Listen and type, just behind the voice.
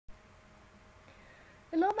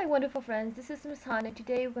Hello my wonderful friends, this is Ms. Han, and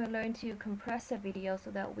today we're going to learn to compress a video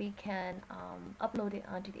so that we can upload it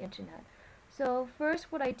onto the internet. So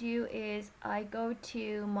first what I do is I go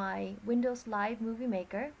to my Windows Live Movie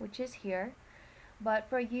Maker, which is here, but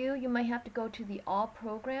for you, you might have to go to the All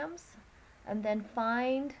Programs and then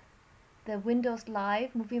find the Windows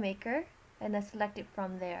Live Movie Maker and then select it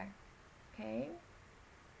from there. Okay.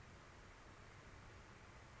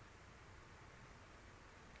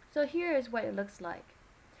 So here is what it looks like.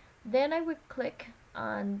 Then I would click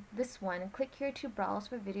on this one and click here to browse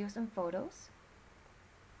for videos and photos,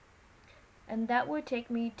 and that would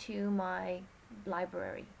take me to my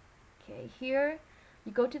library. Okay, here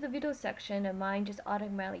you go to the video section and mine just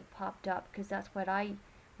automatically popped up because that's what I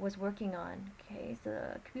was working on. Okay, so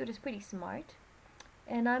the computer is pretty smart,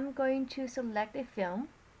 and I'm going to select a film,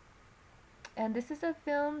 and this is a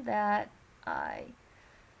film that I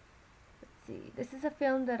this is a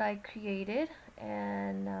film that I created,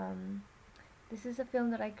 and this is a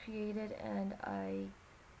film that I created and I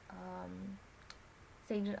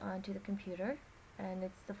saved it onto the computer, and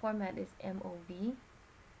the format is MOV.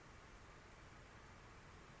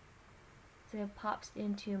 So it pops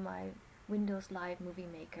into my Windows Live Movie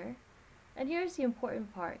Maker. And here's the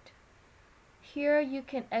important part. Here you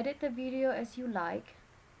can edit the video as you like.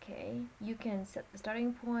 Okay, you can set the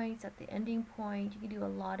starting point, set the ending point. You can do a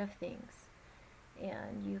lot of things,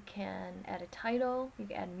 and you can add a title, you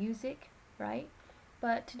can add music, right?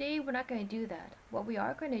 But today we're not going to do that. What we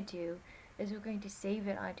are going to do is we're going to save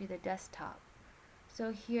it onto the desktop.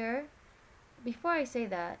 So here, before I say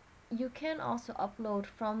that, you can also upload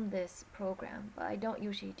from this program, but I don't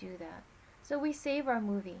usually do that. So we save our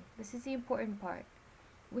movie. This is the important part.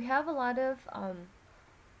 We have a lot of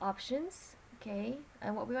options, okay?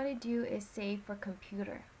 And what we want to do is save for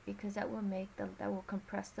computer, because that will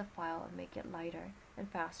compress the file and make it lighter and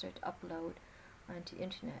faster to upload onto the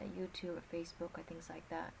internet, YouTube or Facebook or things like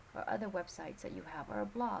that, or other websites that you have, or a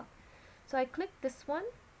blog. So I click this one,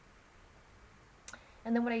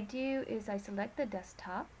 and then what I do is I select the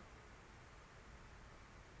desktop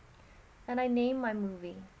and I name my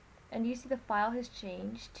movie, and you see the file has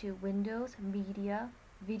changed to Windows Media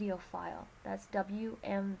Video File. That's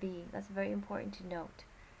WMV. That's very important to note.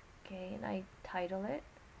 Okay, and I title it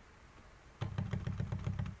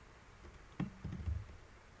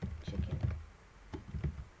Chicken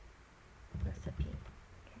Recipe.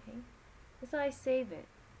 Okay, so I save it,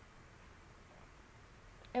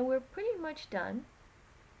 and we're pretty much done.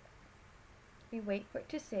 We wait for it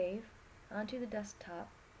to save onto the desktop.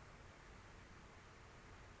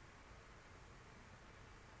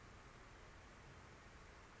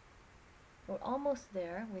 We're almost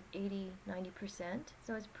there with 80–90%,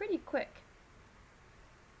 so it's pretty quick.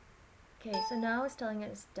 Okay, so now it's telling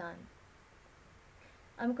it it's done.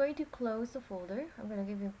 I'm going to close the folder. I'm going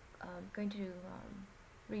to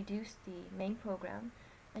reduce the main program,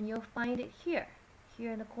 and you'll find it here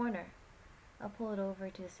in the corner. I'll pull it over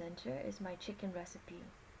to the center. Is my chicken recipe.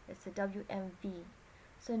 It's the WMV.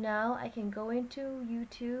 So now I can go into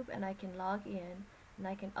YouTube and I can log in and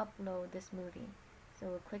I can upload this movie. So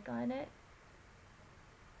we'll click on it,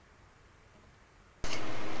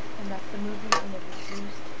 and that's the movie in a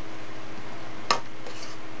reduced,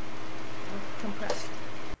 compressed.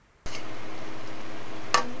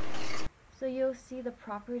 So you'll see the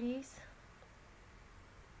properties.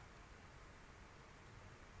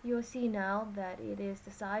 You'll see now that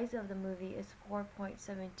the size of the movie is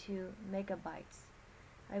 4.72 megabytes.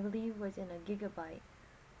 I believe it was in a gigabyte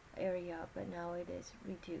area, but now it is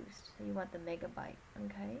reduced. So you want the megabyte,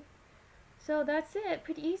 okay? So that's it.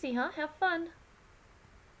 Pretty easy, huh? Have fun.